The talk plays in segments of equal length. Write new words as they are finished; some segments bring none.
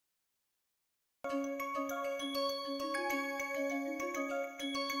Hello,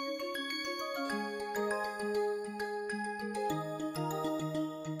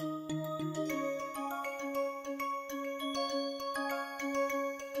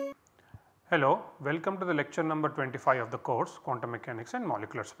 welcome to the lecture number 25 of the course Quantum Mechanics and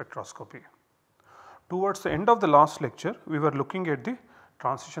Molecular Spectroscopy. Towards the end of the last lecture, we were looking at the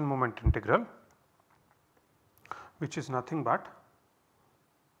transition moment integral, which is nothing but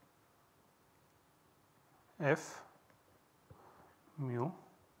f mu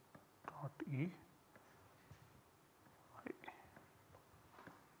dot E I.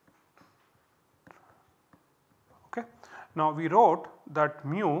 Okay. Now, we wrote that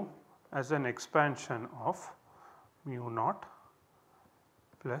mu as an expansion of mu naught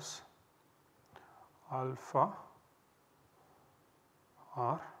plus alpha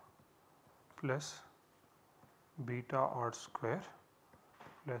r plus beta r square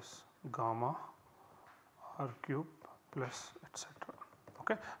plus gamma r cube plus etc.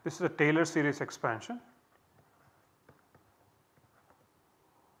 Okay. This is a Taylor series expansion.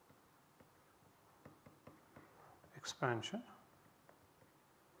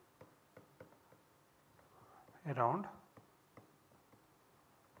 Around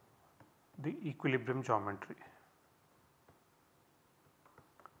the equilibrium geometry.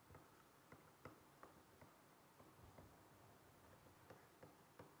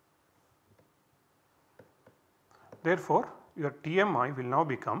 Therefore, your TMI will now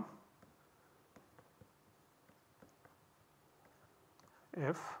become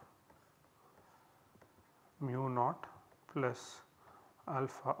f mu naught plus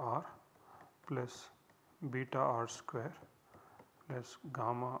alpha r plus beta r square plus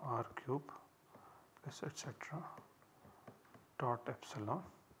gamma r cube plus etc. dot epsilon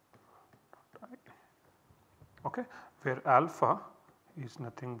dot I. Okay, where alpha is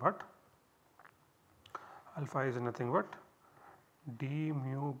nothing but d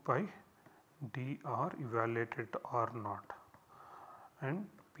mu by dr evaluated to r naught, and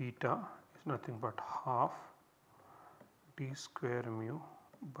beta is nothing but half d square mu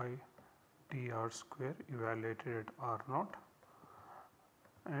by dr square evaluated at r naught,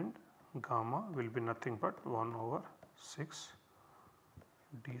 and gamma will be nothing but 1 over 6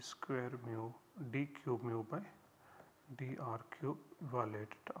 d square mu d cube mu by dr cube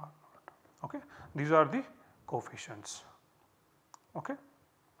evaluated at r naught. Okay. These are the coefficients. Okay.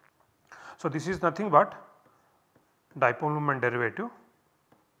 So, this is nothing but dipole moment derivative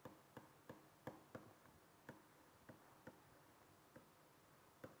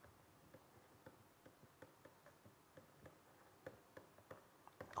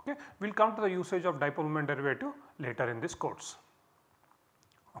Okay. We will come to the usage of dipole moment derivative later in this course.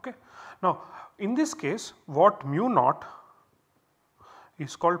 Okay. Now, in this case what mu naught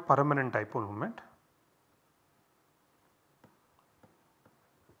is called permanent dipole moment.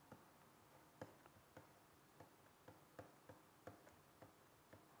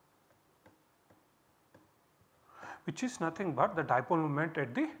 Which is nothing but the dipole moment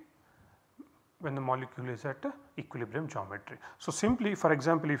at the when the molecule is at equilibrium geometry. So, simply for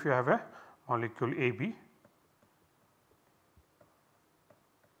example, if you have a molecule AB,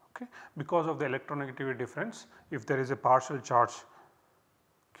 okay, because of the electronegativity difference, if there is a partial charge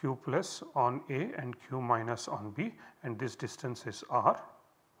Q plus on A and Q minus on B, and this distance is R,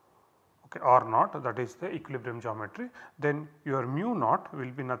 okay, R naught, that is the equilibrium geometry, then your mu naught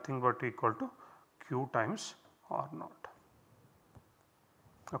will be nothing but equal to Q times R naught.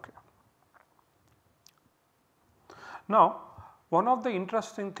 Okay. Now, one of the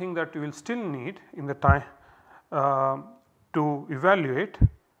interesting thing that you will still need in the time to evaluate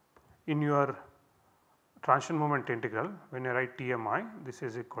in your transition moment integral, when you write TMI, this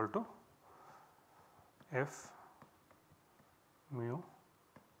is equal to f mu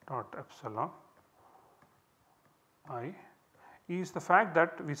dot epsilon I, is the fact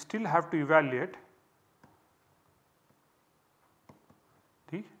that we still have to evaluate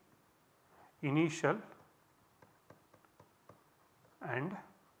the initial and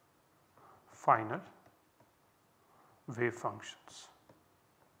final wave functions.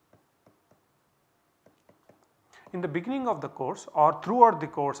 In the beginning of the course or throughout the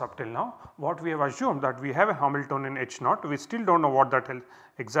course up till now, what we have assumed that we have a Hamiltonian H naught, we still do not know what that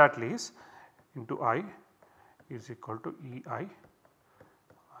exactly is, into I is equal to EI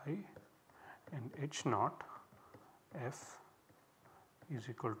I and H naught F is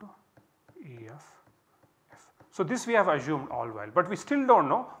equal to EF F. So, this we have assumed all while, but we still do not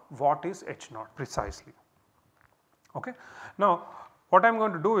know what is H naught precisely. Okay. Now, what I am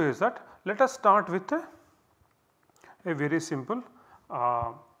going to do is that let us start with a very simple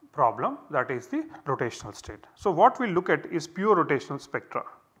problem, that is the rotational state. So, what we look at is pure rotational spectra.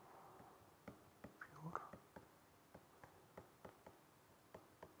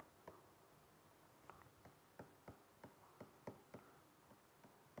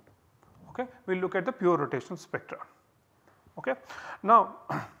 Okay, we will look at the pure rotational spectra. Okay. Now,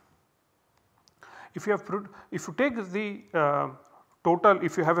 if you take the total,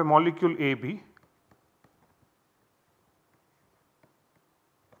 if you have a molecule AB,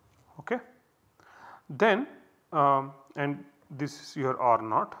 okay, then and this is your R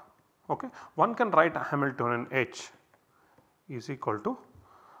naught, okay, one can write a Hamiltonian H is equal to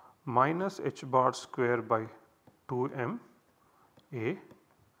minus h bar square by 2m A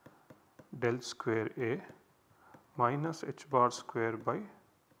del square A minus h bar square by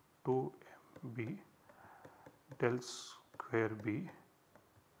 2m B del square B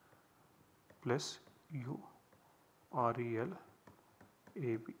plus U REL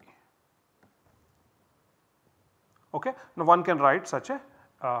AB. Okay. Now, one can write such a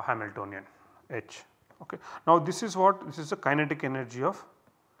Hamiltonian H. Okay. Now, this is what, this is the kinetic energy of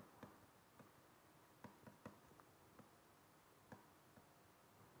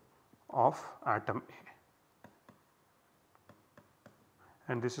atom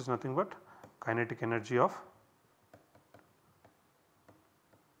A, and this is nothing but kinetic energy of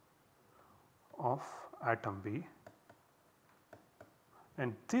atom B,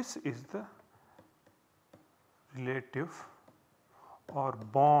 and this is the relative or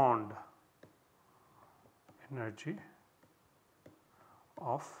bond energy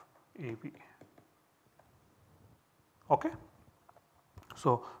of AB. Okay.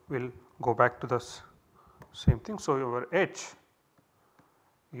 So, we will go back to the same thing. So, your H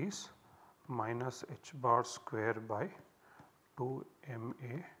is minus h bar square by 2 m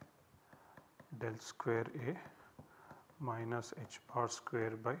A del square A minus h bar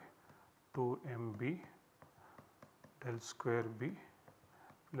square by 2 m B del square B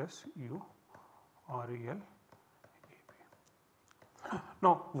plus U REL AB.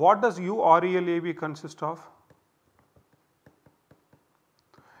 Now, what does U REL AB consist of?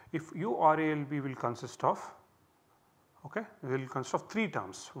 If U REL B will consist of, okay, will consist of 3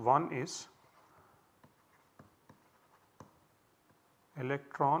 terms. One is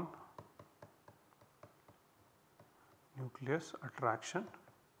electron nucleus attraction,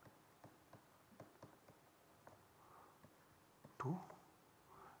 2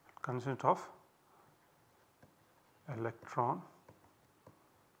 consists of electron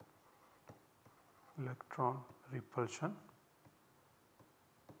repulsion,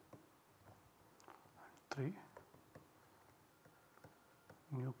 3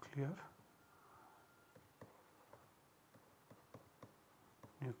 nuclear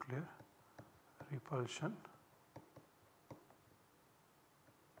repulsion,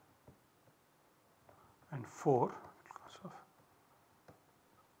 and 4 because of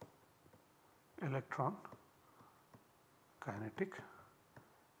electron kinetic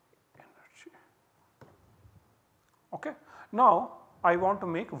energy. Okay. Now, I want to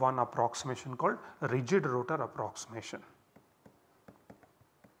make one approximation called rigid rotor approximation.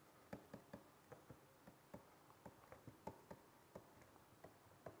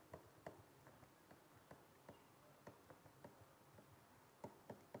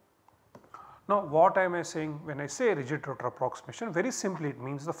 Now, what am I saying when I say rigid rotor approximation? Very simply, it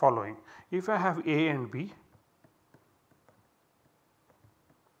means the following. If I have A and B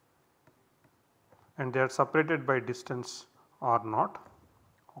and they are separated by distance R naught,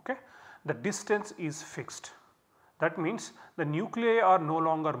 okay, the distance is fixed. That means the nuclei are no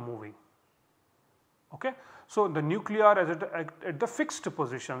longer moving. Okay. So, the nuclei are at the fixed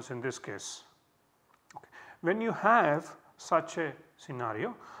positions in this case. Okay. When you have such a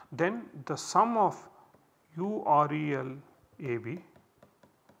scenario, then the sum of U REL AB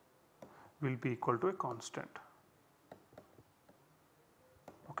will be equal to a constant.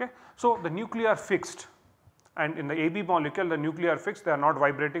 Okay. So, the nuclei are fixed, and in the AB molecule the nuclei are fixed, they are not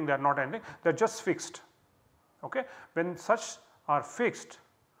vibrating, they are not anything, they are just fixed. Okay. When such are fixed,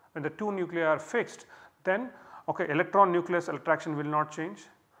 when the 2 nuclei are fixed, then okay, electron nucleus attraction will not change,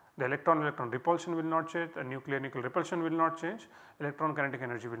 the electron repulsion will not change, the nuclear repulsion will not change, electron kinetic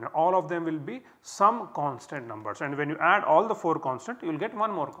energy will not, all of them will be some constant numbers, and when you add all the 4 constant, you will get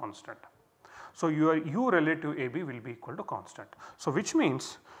one more constant. So, your U relative AB will be equal to constant. So, which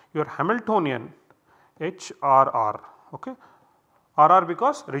means your Hamiltonian HRR, okay, RR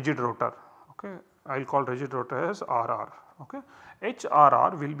because rigid rotor, okay, I will call rigid rotor as RR, okay,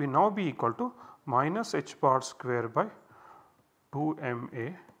 HRR will be now be equal to minus h bar square by 2 m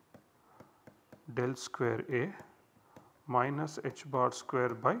A del square A minus h bar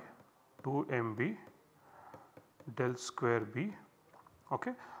square by 2 mb del square b,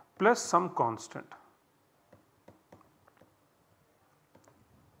 okay, plus some constant.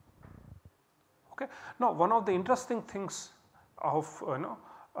 Okay. Now, one of the interesting things of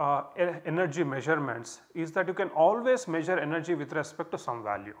energy measurements is that you can always measure energy with respect to some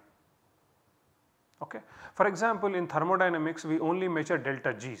value. Okay. For example, in thermodynamics we only measure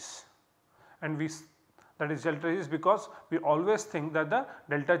delta G's, and that is delta G's because we always think that the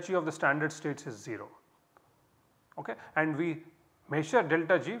delta G of the standard states is 0, okay, and we measure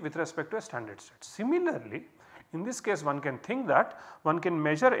delta G with respect to a standard state. Similarly, in this case one can think that one can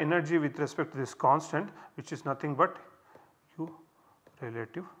measure energy with respect to this constant, which is nothing but U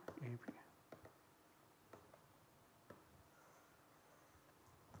relative AB.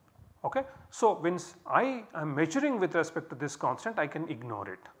 Okay. So, when I am measuring with respect to this constant, I can ignore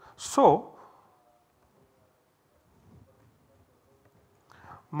it. So,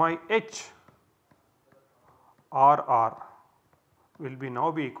 my H RR will be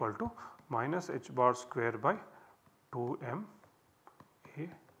now be equal to minus h bar square by 2 m A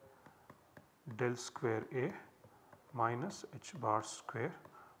del square A minus h bar square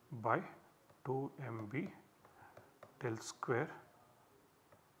by 2 m B del square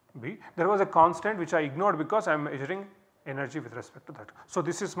B. There was a constant which I ignored because I am measuring energy with respect to that. So,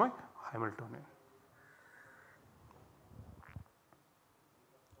 this is my Hamiltonian.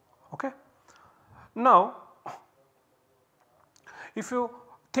 Okay. Now, if you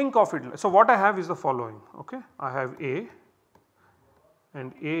think of it, so what I have is the following. Okay. I have A,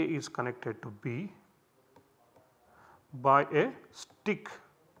 and A is connected to B by a stick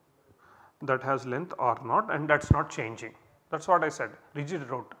that has length r0, and that is not changing. That is what I said, rigid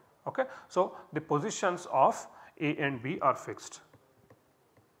rod. Okay. So, the positions of A and B are fixed.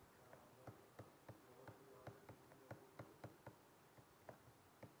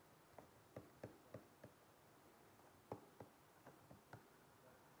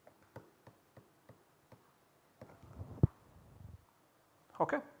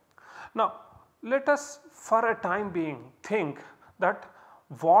 Okay. Now, let us for a time being think that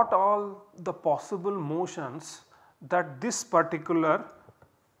what all the possible motions that this particular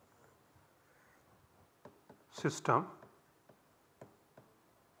system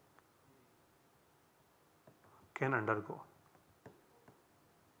can undergo.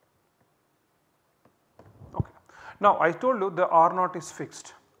 Okay. Now, I told you the R0 is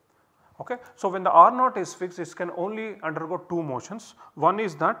fixed. Okay. So, when the R0 is fixed, it can only undergo two motions. One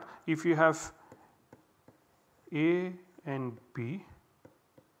is that if you have A and B,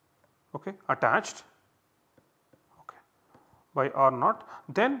 okay, attached, okay, by R0,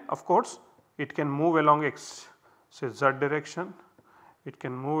 then of course it can move along x, say z direction, it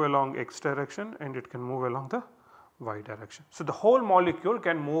can move along x direction, and it can move along the y direction. So, the whole molecule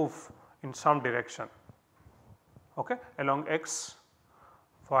can move in some direction, okay, along x,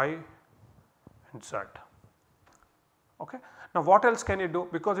 y and z. Okay. Now, what else can it do?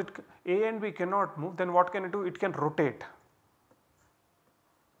 Because A and B cannot move, then what can it do? It can rotate.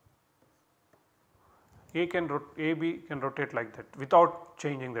 AB can rotate like that without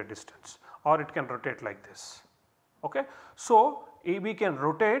changing the distance, or it can rotate like this. Okay. So, AB can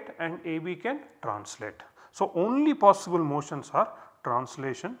rotate and AB can translate. So, only possible motions are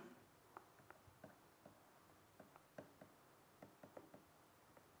translation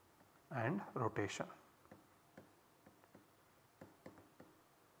and rotation.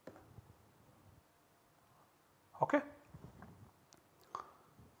 Okay.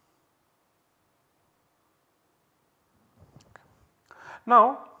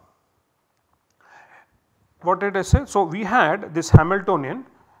 Now, what did I say? So, we had this Hamiltonian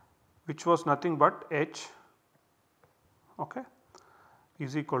which was nothing but H, okay,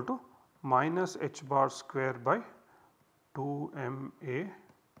 is equal to minus h bar square by 2 m A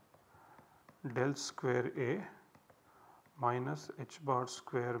del square A minus h bar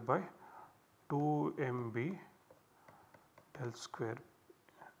square by 2 m B del square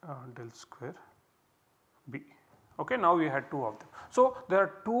B. Okay, now we had two of them. So, there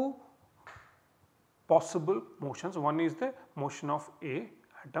are two possible motions, one is the motion of A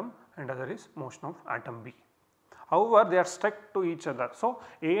atom and other is motion of atom B. However, they are stuck to each other. So,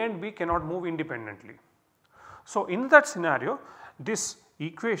 A and B cannot move independently. So, in that scenario, this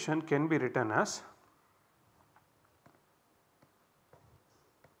equation can be written as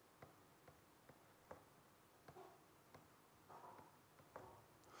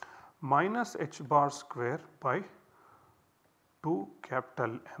minus h bar square by 2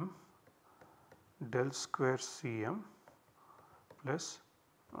 capital M del square Cm plus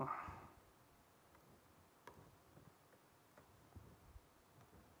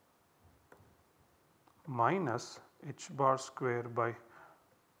minus h bar square by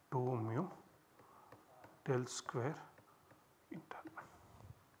 2 mu del square internal.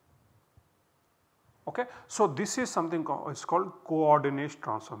 Okay. So, this is something is called coordinate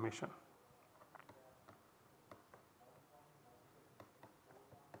transformation.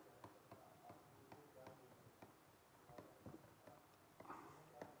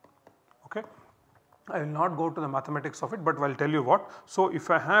 Okay. I will not go to the mathematics of it, but I will tell you what. So, if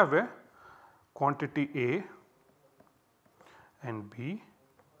I have a quantity A and B,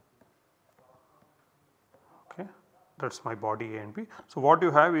 okay, that is my body A and B. So, what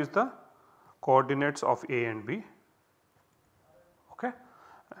you have is the coordinates of A and B, okay,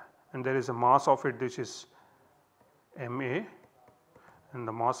 and there is a mass of it which is MA and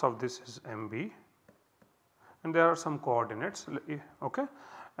the mass of this is MB, and there are some coordinates, okay,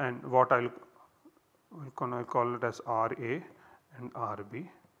 and what I will call it as RA and RB.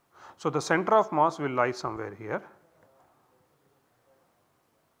 So, the center of mass will lie somewhere here.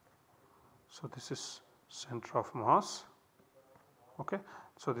 So, this is center of mass, okay.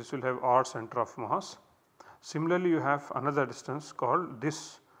 So, this will have R center of mass. Similarly, you have another distance called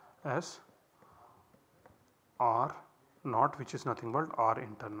this as R naught, which is nothing but R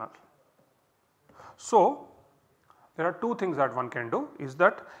internal. So, there are two things that one can do is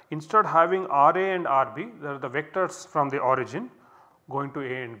that instead of having RA and RB, there are the vectors from the origin going to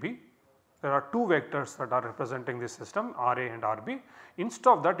A and B. There are two vectors that are representing this system, RA and RB. Instead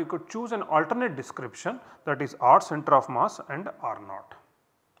of that, you could choose an alternate description, that is R center of mass and R naught.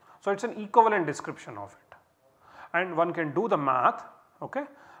 So, it is an equivalent description of it, and one can do the math. Okay.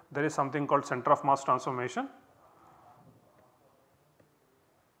 There is something called center of mass transformation.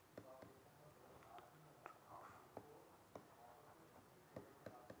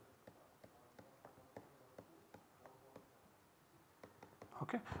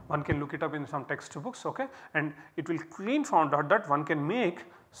 Okay. One can look it up in some textbooks, okay, and it will clean found out that one can make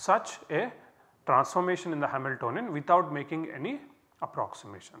such a transformation in the Hamiltonian without making any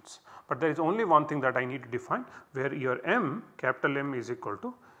approximations. But there is only one thing that I need to define, where your M, capital M, is equal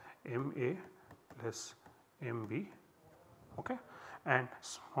to MA plus MB, okay, and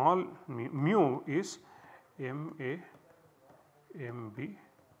small mu is MA MB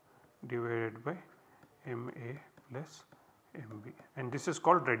divided by MA plus MB, and this is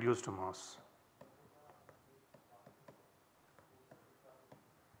called reduced mass,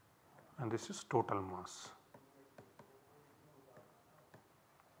 and this is total mass.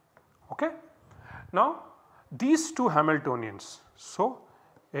 Okay. Now, these two Hamiltonians, so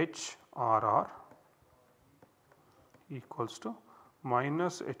HRR equals to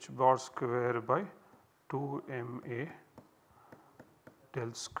minus h bar square by 2 MA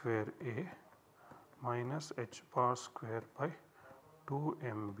del square A minus h bar square by 2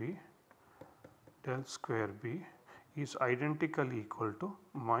 MB del square B is identically equal to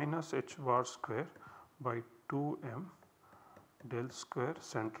minus h bar square by 2 M del square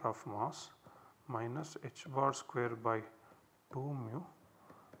center of mass minus h bar square by 2 mu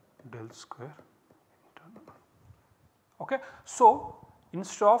del square internal. Okay. So,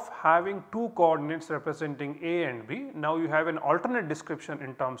 instead of having two coordinates representing A and B, now you have an alternate description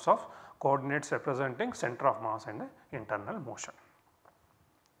in terms of coordinates representing center of mass and the internal motion.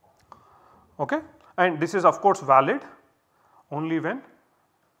 Okay. And this is of course valid only when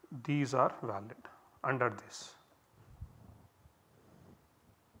these are valid under this.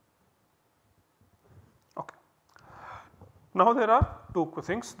 Okay. Now, there are two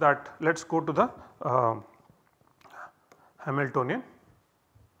things that let us go to the Hamiltonian.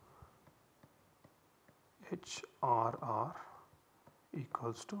 HRR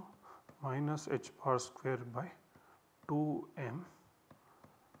equals to minus h bar square by 2 M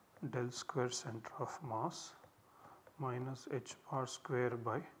del square center of mass minus h bar square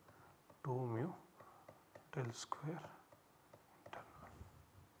by 2 mu del square internal.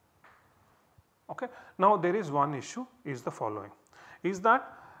 Okay. Now, there is one issue is the following, is that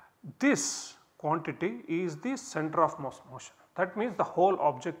this quantity is the center of mass motion, that means the whole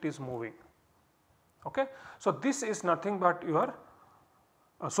object is moving. Okay. So, this is nothing but your,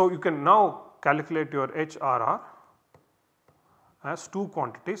 so you can now calculate your HRR as two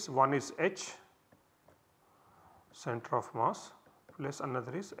quantities, one is H center of mass plus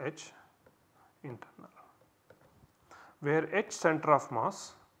another is H internal, where H center of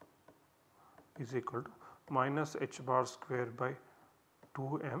mass is equal to minus h bar square by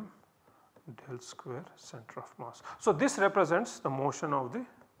 2 M del square center of mass. So, this represents the motion of the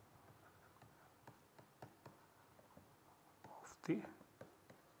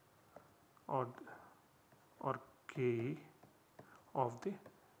or Ke of the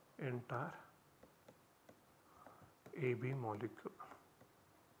entire AB molecule.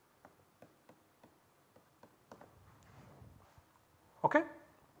 Okay.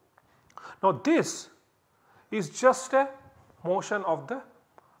 Now this is just a motion of the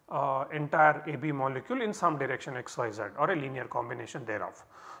entire AB molecule in some direction xyz or a linear combination thereof.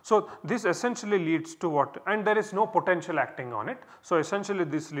 So this essentially leads to what, and there is no potential acting on it. So essentially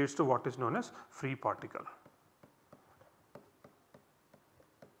this leads to what is known as free particle.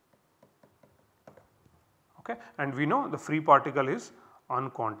 Okay, and we know the free particle is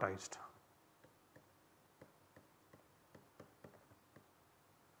unquantized.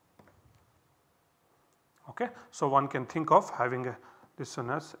 Okay. So one can think of having a this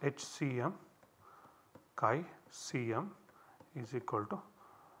one as HCm chi Cm is equal to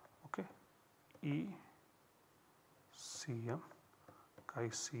okay, E Cm chi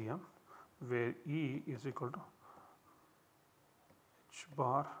Cm, where E is equal to h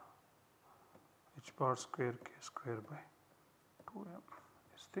bar square k square by 2m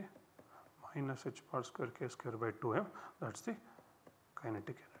is the minus h bar square k square by 2m, that is the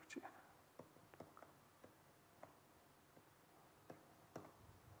kinetic energy.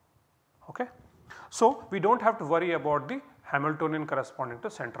 Okay. So we do not have to worry about the Hamiltonian corresponding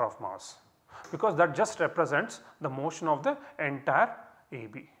to center of mass, because that just represents the motion of the entire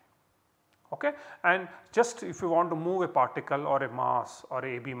AB. Okay. And just if you want to move a particle or a mass or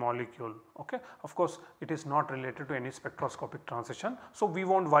a AB molecule, okay, of course it is not related to any spectroscopic transition. So we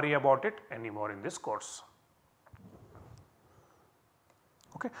will not worry about it anymore in this course.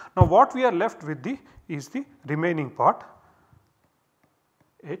 Okay. Now what we are left with is the remaining part,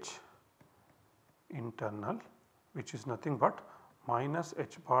 H internal, which is nothing but minus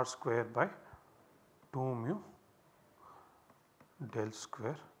h bar square by 2 mu del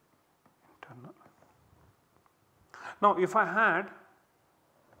square internal. Now if I had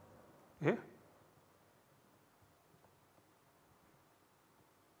a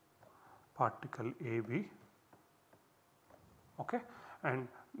particle AB, okay, and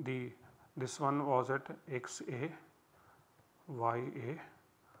this one was at XA, YA,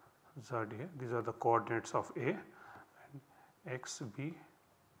 ZA, these are the coordinates of A, and XB,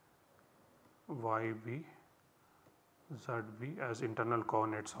 YB, ZB as internal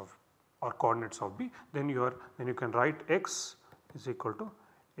coordinates of or coordinates of B, then you can write X is equal to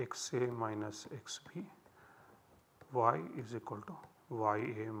XA minus XB, Y is equal to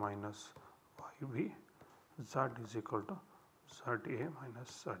YA minus YB, Z is equal to ZA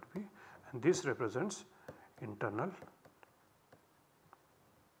minus ZB, and this represents internal .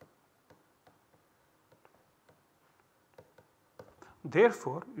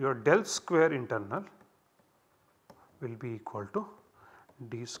 Therefore, your del square internal will be equal to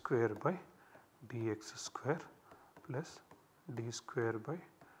d square by dx square plus d square by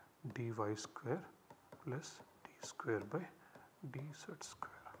dy square plus d square by dz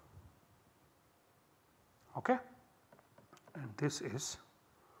square. Okay? And this is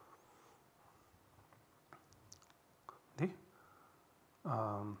the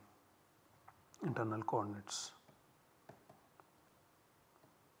internal coordinates.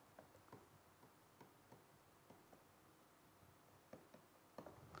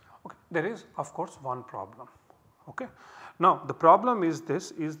 Okay. There is of course one problem. Okay. Now the problem is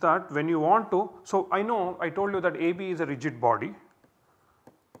this, is that when you want to, so I know I told you that AB is a rigid body.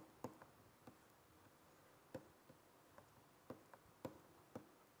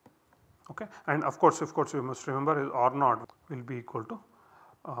 Okay. And of course you must remember is R naught will be equal to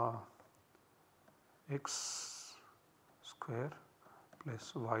x square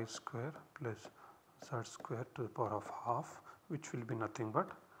plus y square plus z square to the power of half, which will be nothing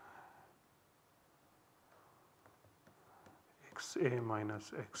but XA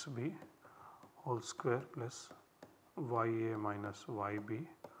minus XB whole square plus YA minus YB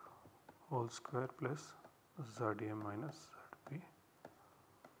whole square plus ZA minus ZB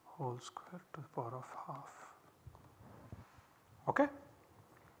whole square to the power of half. Okay.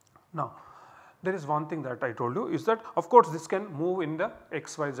 Now there is one thing that I told you is that of course this can move in the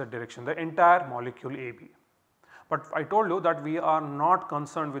XYZ direction, the entire molecule AB. But I told you that we are not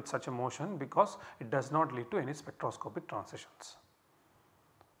concerned with such a motion because it does not lead to any spectroscopic transitions.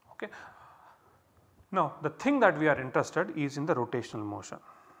 Okay. Now the thing that we are interested is in the rotational motion,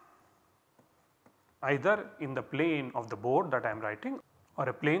 either in the plane of the board that I am writing or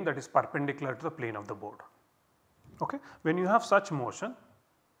a plane that is perpendicular to the plane of the board. Okay. When you have such motion,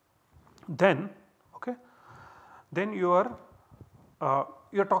 then you are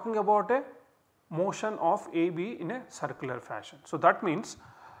talking about a motion of AB in a circular fashion. So that means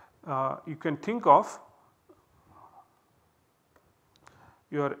you can think of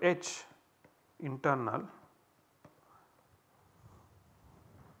your H internal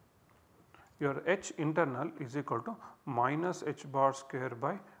your H internal is equal to minus h bar square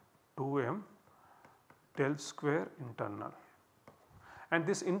by 2m del square internal, and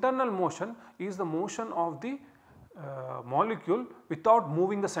this internal motion is the motion of the molecule without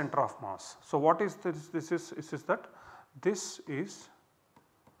moving the center of mass. So, what is this? This is that this is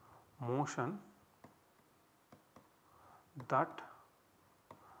motion that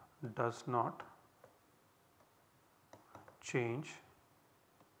does not change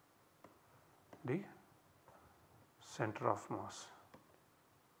the center of mass.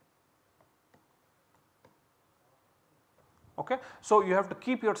 Okay. So, you have to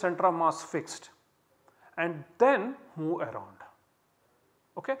keep your center of mass fixed and then move around.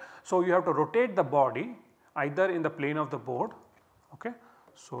 Okay. So, you have to rotate the body either in the plane of the board. Okay.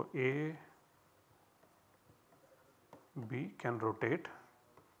 So, A, B can rotate,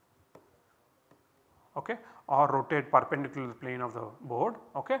 okay, or rotate perpendicular to the plane of the board,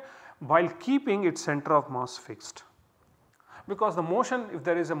 okay, while keeping its center of mass fixed. Because the motion, if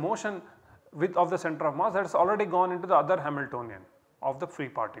there is a motion of the center of mass, that has already gone into the other Hamiltonian of the free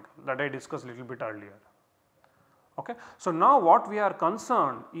particle that I discussed a little bit earlier. Okay. So, now what we are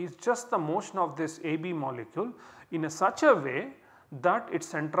concerned is just the motion of this AB molecule in such a way that its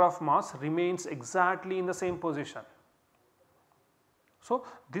center of mass remains exactly in the same position. So,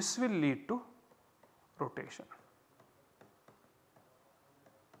 this will lead to rotation.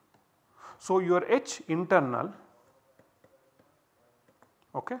 So, your H internal,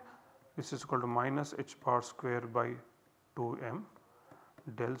 okay, this is equal to minus h bar square by 2m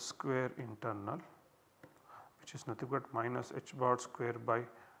del square internal, which is nothing but minus h bar square by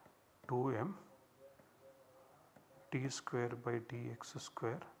 2m d square by dx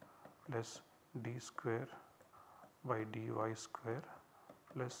square plus d square by dy square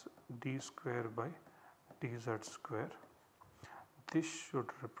plus d square by dz square. This should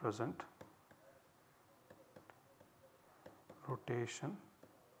represent rotation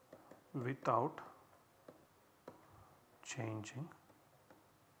without changing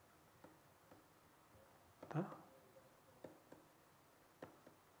the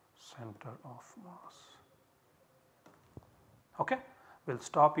center of mass. Okay. We will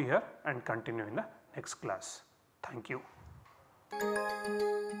stop here and continue in the next class. Thank you.